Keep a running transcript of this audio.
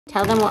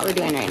Tell them what we're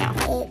doing right now.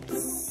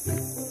 It's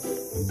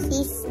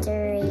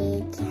Easter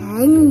egg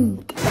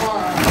hunt.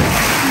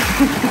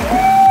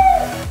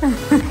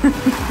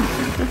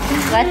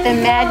 Let the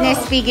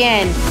madness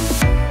begin.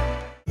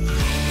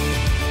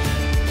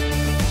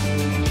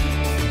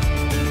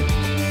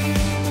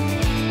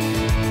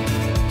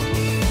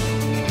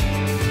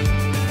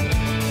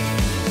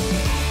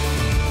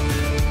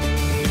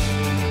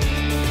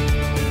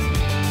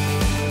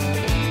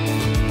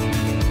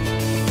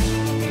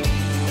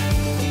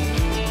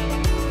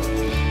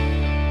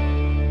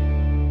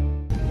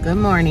 Good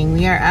morning.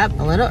 We are up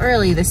a little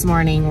early this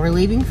morning. We're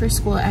leaving for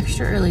school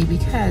extra early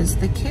because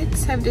the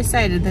kids have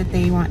decided that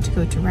they want to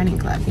go to running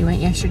club. They went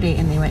yesterday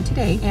and they went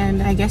today,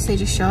 and I guess they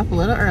just show up a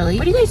little early.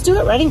 What do you guys do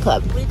at running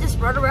club? We just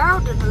run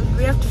around and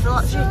we have to fill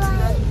out sheets and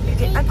then you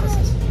get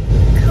necklaces.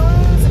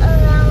 Cones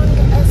around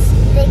a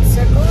big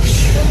circle,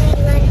 and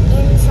we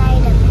run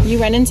inside of it. You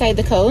run inside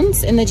the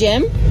cones in the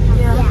gym?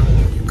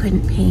 Yeah. You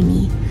couldn't pay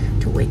me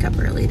to wake up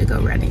early to go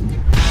running.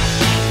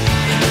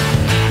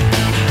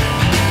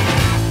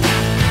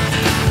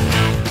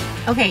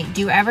 Okay,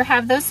 do you ever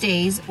have those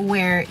days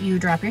where you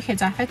drop your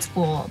kids off at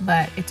school,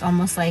 but it's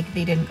almost like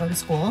they didn't go to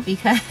school?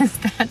 Because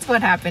that's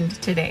what happened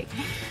today.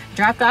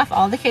 Dropped off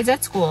all the kids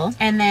at school,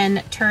 and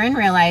then Turin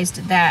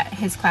realized that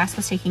his class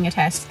was taking a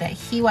test that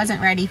he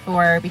wasn't ready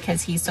for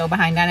because he's so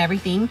behind on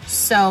everything.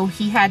 So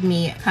he had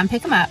me come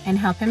pick him up and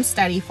help him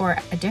study for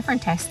a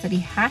different test that he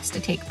has to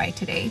take by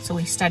today. So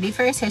we studied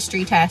for his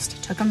history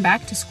test, took him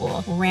back to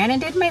school, ran and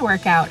did my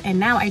workout, and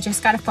now I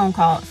just got a phone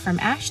call from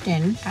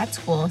Ashton at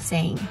school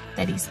saying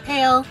that he's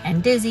pale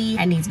and dizzy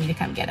and needs me to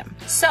come get him.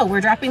 So we're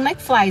dropping like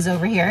flies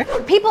over here.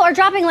 People are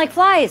dropping like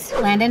flies.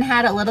 Landon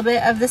had a little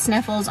bit of the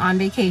sniffles on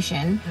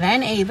vacation,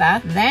 then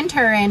Ava, then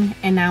Turin,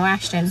 and now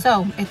Ashton.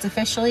 So it's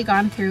officially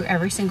gone through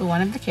every single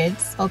one of the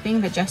kids, hoping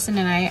that Justin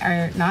and I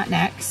are not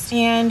next.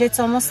 And it's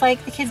almost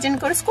like the kids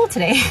didn't go to school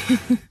today.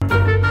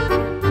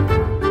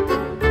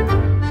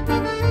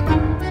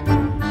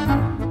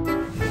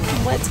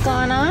 What's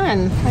going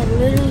on? I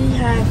literally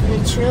have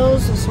the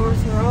chills, the sore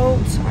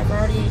throats. I've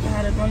already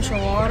had a bunch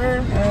of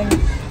water and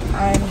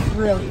I'm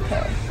really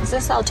pale. Is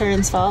this all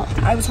Turin's fault?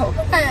 I was hoping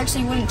I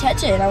actually wouldn't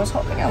catch it. I was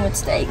hoping I would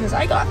stay because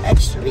I got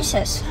extra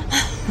recess.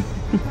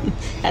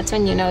 That's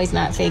when you know he's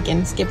not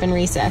faking, skipping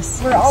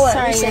recess. We're all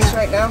at recess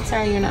right now.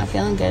 Sorry you're not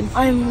feeling good.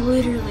 I'm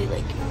literally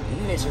like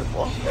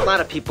miserable. A lot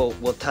of people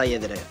will tell you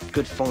that a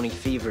good phony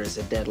fever is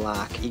a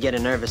deadlock. You get a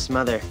nervous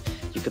mother,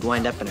 you could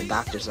wind up in a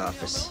doctor's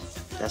office.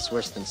 That's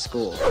worse than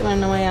school. You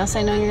wanna know why else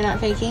I know you're not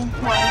faking?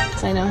 Why?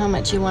 Because I know how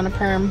much you want a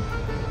perm.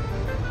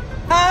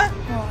 Huh?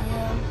 Oh,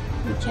 yeah.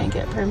 You can't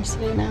get perms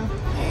today now.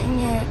 Dang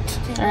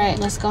it. All right,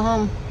 let's go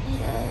home.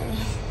 Yay.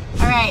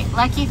 All right,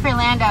 lucky for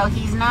Lando,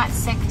 he's not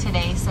sick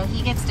today, so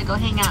he gets to go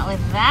hang out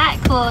with that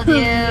cool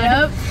dude.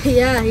 Yep.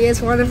 Yeah, he has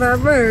one of our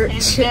merch.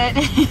 It's good.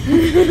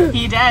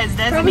 He does,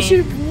 doesn't Probably he?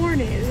 should have worn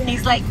it.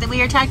 He's like, we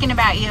were talking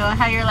about you,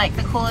 how you're like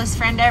the coolest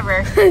friend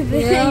ever.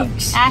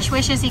 Thanks. Ash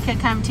wishes he could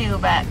come too,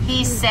 but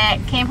he's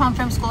sick. Came home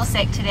from school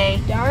sick today.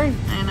 Darn.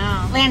 I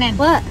know. Landon,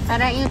 What? why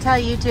don't you tell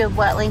YouTube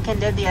what Lincoln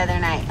did the other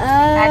night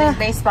at his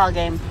baseball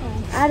game?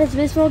 At his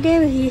baseball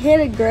game, he hit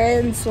a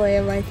grand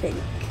slam, I think.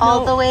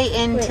 All the way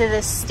into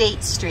the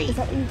State Street. Is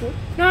that what you did?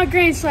 Not a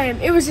grand slam.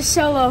 It was a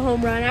solo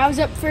home run. I was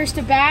up first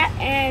to bat,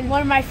 and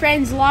one of my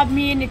friends lobbed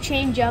me in a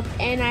changeup,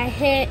 and I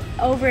hit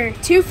over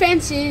 2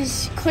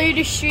 fences, cleared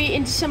a street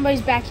into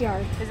somebody's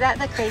backyard. Is that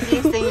the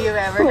craziest thing you've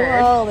ever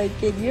heard? Oh my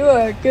kid, you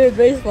are a good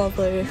baseball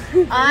player.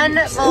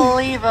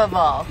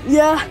 Unbelievable.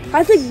 Yeah,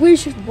 I think we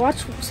should watch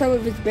some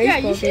of his Yeah,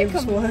 baseball you should games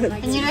come once. on,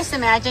 like- Can you just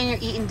imagine you're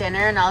eating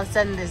dinner and all of a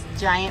sudden this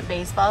giant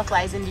baseball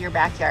flies into your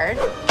backyard?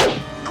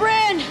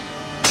 Grin!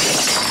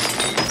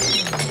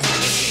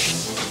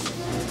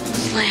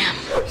 Slam.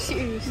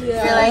 Seriously.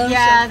 Yeah, You're like,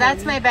 yeah, so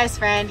that's my best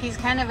friend. He's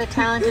kind of a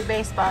talented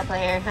baseball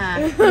player,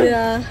 huh? funny.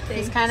 Yeah.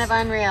 He's kind of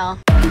unreal.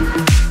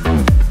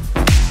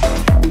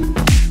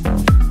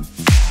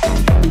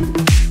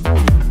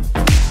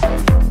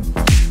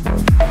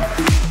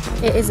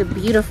 It is a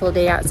beautiful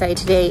day outside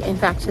today. In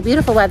fact, the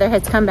beautiful weather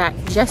has come back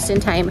just in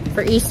time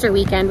for Easter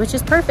weekend, which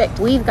is perfect.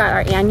 We've got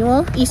our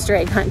annual Easter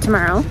egg hunt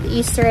tomorrow. The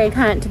Easter egg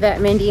hunt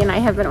that Mindy and I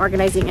have been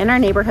organizing in our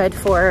neighborhood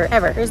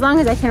forever, for as long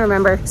as I can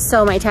remember.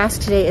 So my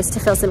task today is to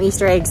fill some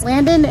Easter eggs.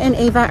 Landon and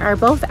Ava are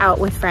both out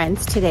with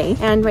friends today,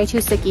 and my 2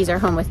 sickies are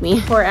home with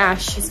me. Poor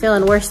Ash is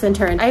feeling worse than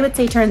Turin. I would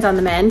say Turin's on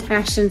the mend.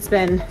 Ashton's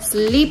been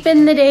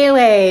sleeping the day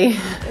away.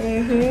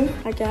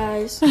 Hi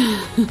guys.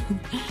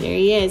 There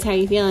he is. How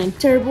you feeling?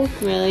 Terrible.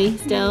 Really?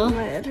 Still?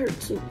 My head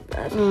hurts so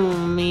bad.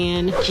 Oh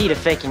man. Key to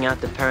faking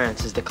out the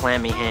parents is the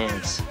clammy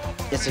hands.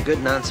 It's a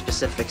good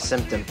non-specific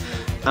symptom.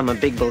 I'm a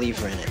big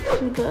believer in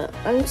it. But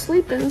I'm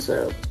sleeping,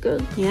 so it's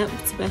good. Yep,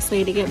 it's the best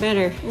way to get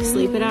better.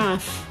 Sleep it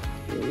off.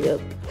 Yep.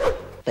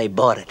 They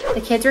bought it.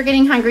 The kids were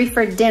getting hungry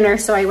for dinner,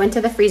 so I went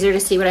to the freezer to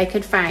see what I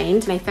could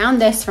find. And I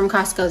found this from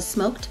Costco,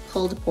 smoked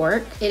pulled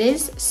pork. It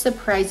is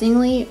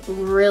surprisingly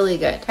really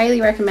good.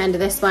 Highly recommend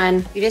this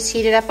one. You just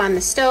heat it up on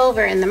the stove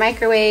or in the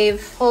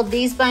microwave. Pulled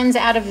these buns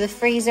out of the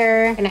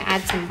freezer. Gonna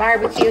add some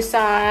barbecue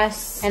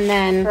sauce and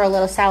then throw a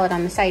little salad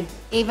on the side.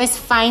 Ava's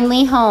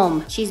finally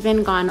home. She's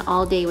been gone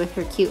all day with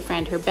her cute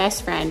friend, her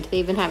best friend.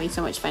 They've been having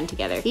so much fun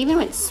together. They even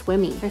went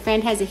swimming. Her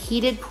friend has a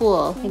heated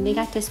pool and they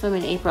got to swim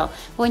in April.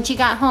 When she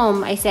got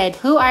home, I said,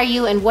 who are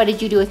you and what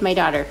did you do with my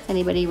daughter?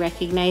 Anybody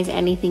recognize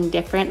anything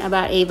different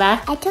about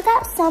Ava? I took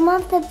out some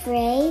of the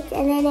braids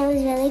and then it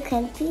was really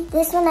crimpy.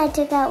 This one I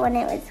took out when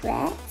it was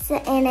wet.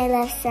 And I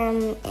left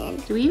some in.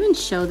 Do we even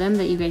show them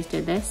that you guys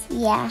did this?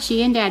 Yeah.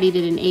 She and Daddy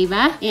did an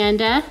Ava and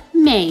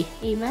May.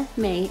 Ava,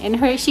 May.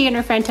 And she and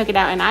her friend took it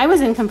out and I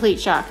was in complete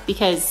shock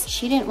because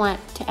she didn't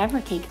want to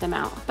ever take them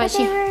out. But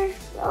they were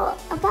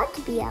about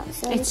to be out,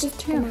 so it's just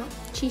true. Them out.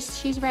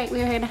 She's right. We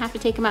were gonna have to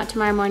take them out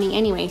tomorrow morning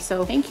anyway.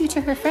 So thank you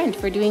to her friend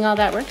for doing all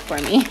that work for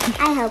me.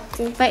 I helped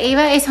you. But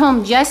Ava is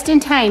home just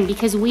in time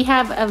because we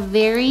have a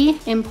very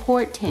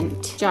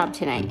important job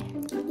tonight.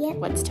 Yep.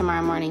 What's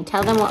tomorrow morning?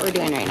 Tell them what we're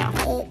doing right now.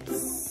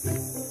 It's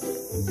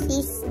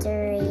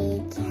Easter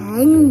egg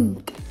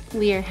hunt.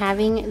 We are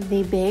having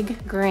the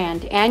big,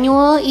 grand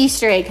annual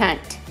Easter egg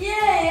hunt.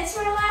 Yay, it's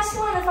my last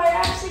one if I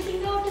actually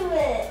can go do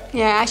it.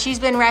 Yeah, she's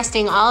been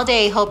resting all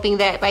day hoping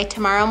that by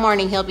tomorrow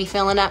morning he'll be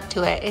filling up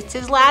to it. It's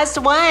his last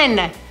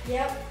one.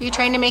 Yep. You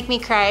trying to make me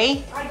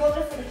cry? I go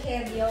there for the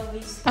candy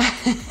always.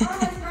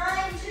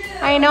 Mine too.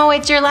 I know,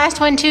 it's your last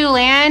one too,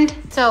 Land.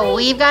 So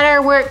we've got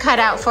our work cut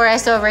out for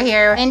us over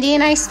here. Indy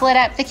and I split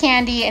up the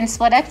candy and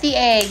split up the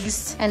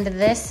eggs. And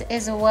this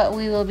is what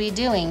we will be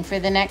doing for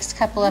the next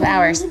couple of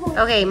hours.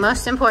 Okay,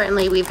 most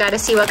importantly, we've got to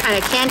see what kind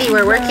of candy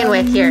we're working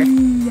with here.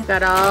 We've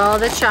got all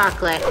the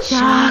chocolate.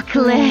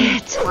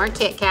 Chocolate. More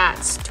Kit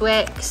Kats,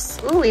 Twix.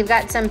 Ooh, we've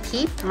got some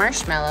Peep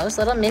marshmallows,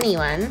 little mini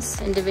ones,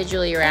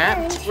 individually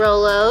wrapped.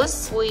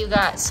 Rolos. We've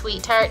got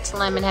Sweet Tarts,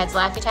 Lemon Heads,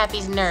 Laffy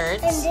Taffies,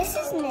 Nerds. And this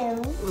is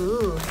new.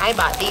 Ooh, I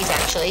bought these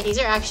actually. These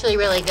are actually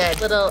really good.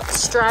 Little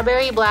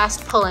Strawberry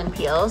Blast pull-and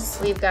peels.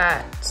 We've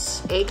got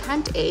Egg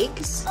Hunt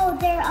eggs. Oh,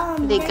 they're Are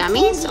they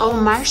gummies? candy. Oh,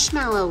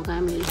 marshmallow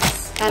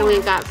gummies. And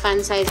we've got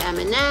fun size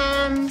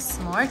M&Ms.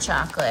 More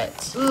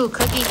chocolate. Ooh,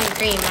 cookies and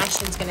cream.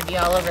 Ashton's gonna be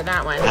all over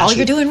that one. All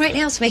you're doing right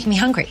now is making me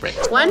hungry.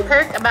 One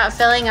perk about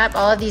filling up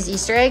all of these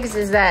Easter eggs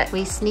is that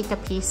we sneak a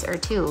piece or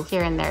two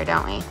here and there,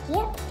 don't we?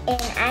 Yep.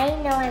 And I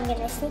know I'm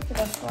gonna sneak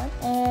this one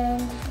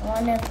and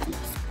one of these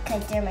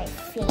because they're my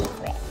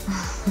favorite.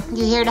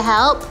 You here to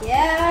help?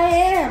 Yeah, I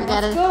am.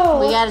 Let's go.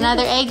 We got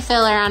another egg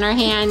filler on our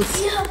hands.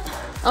 Yep.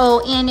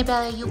 Oh,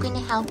 Annabelle, are you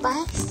gonna help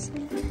us?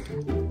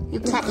 You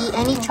can't eat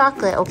any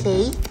chocolate,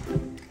 okay?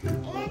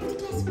 And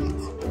guess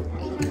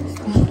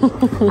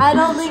what? I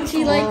don't think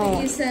she liked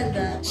that you said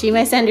that. She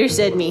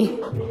misunderstood me.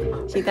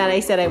 She thought I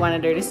said I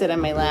wanted her to sit on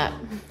my lap.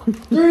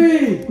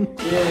 3.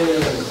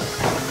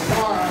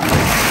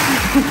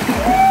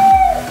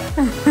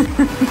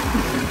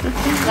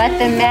 Let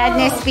the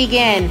madness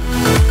begin.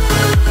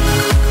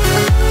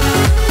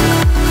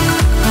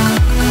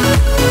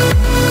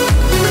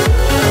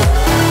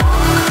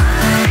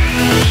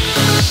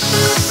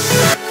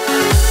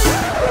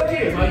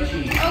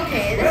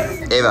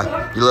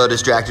 Ava, you a little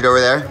distracted over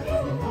there?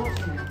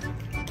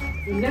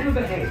 You never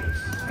behave.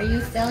 Are you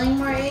filling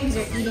more eggs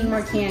or eating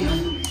more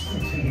candy?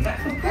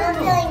 I'm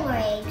filling more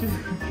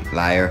eggs.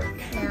 Liar.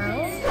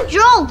 No.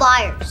 You're all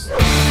liars.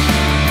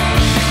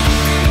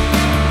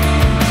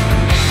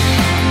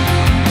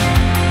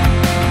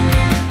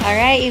 All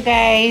right, you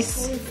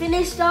guys. We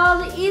finished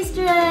all the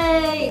Easter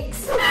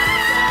eggs.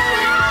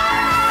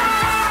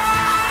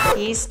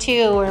 These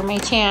two were my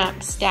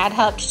champs. Dad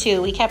helped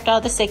too. We kept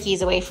all the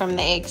sickies away from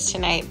the eggs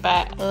tonight,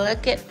 but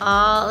look at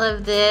all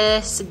of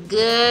this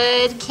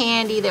good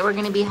candy that we're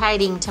gonna be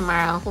hiding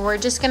tomorrow. We're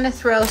just gonna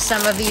throw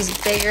some of these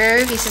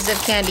bigger pieces of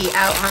candy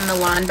out on the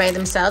lawn by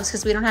themselves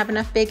because we don't have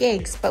enough big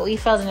eggs, but we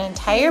filled an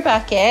entire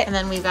bucket, and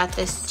then we've got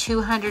this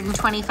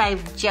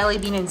 225 jelly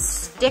bean and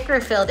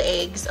sticker filled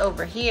eggs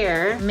over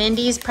here.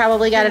 Mindy's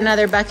probably got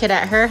another bucket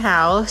at her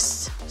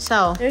house.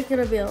 So There's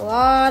gonna be a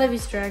lot of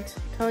Easter eggs.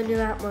 I'm telling you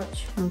that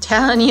much. I'm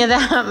telling you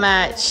that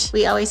much.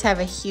 We always have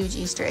a huge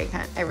Easter egg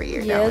hunt every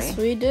year, Yes, don't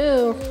we? we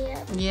do.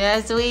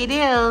 Yes, we do.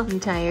 I'm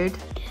tired.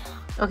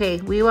 Okay,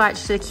 we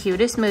watched the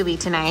cutest movie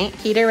tonight,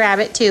 Peter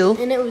Rabbit 2.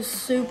 And it was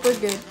super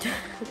good,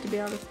 to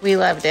be honest. We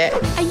loved it.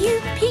 Are you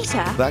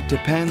Peter? That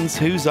depends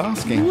who's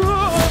asking.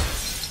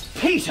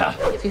 Peter!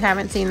 If you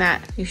haven't seen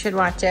that, you should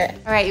watch it.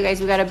 All right, you guys,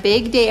 we got a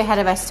big day ahead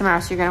of us tomorrow,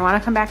 so you're gonna wanna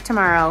come back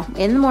tomorrow.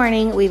 In the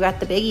morning, we've got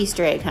the big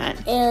Easter egg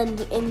hunt. And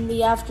in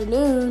the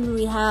afternoon,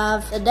 we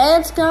have a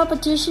dance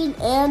competition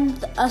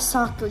and a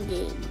soccer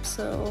game.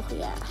 So,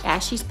 yeah.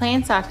 Ashley's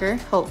playing soccer,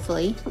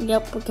 hopefully.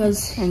 Yep,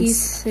 because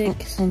he's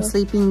sick. And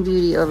Sleeping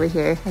Beauty over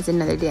here has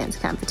another dance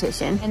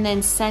competition. And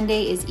then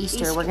Sunday is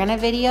Easter. We're gonna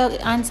video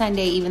on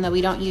Sunday, even though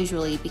we don't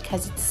usually,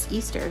 because it's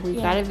Easter. We've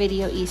got a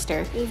video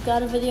Easter. We've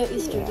got a video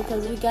Easter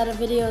because we gotta a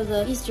video of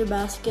the Easter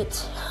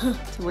baskets. So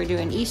we're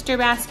doing Easter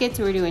baskets,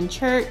 we're doing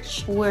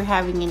church, we're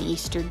having an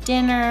Easter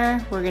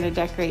dinner, we're gonna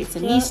decorate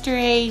some Easter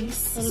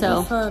eggs.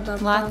 It'll be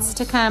fun, lots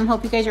to come.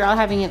 Hope you guys are all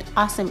having an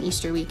awesome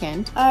Easter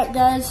weekend. Alright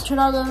guys, turn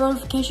on the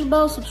notification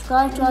bell,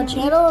 subscribe to our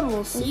channel, and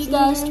we'll see you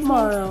guys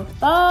tomorrow.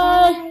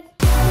 Bye!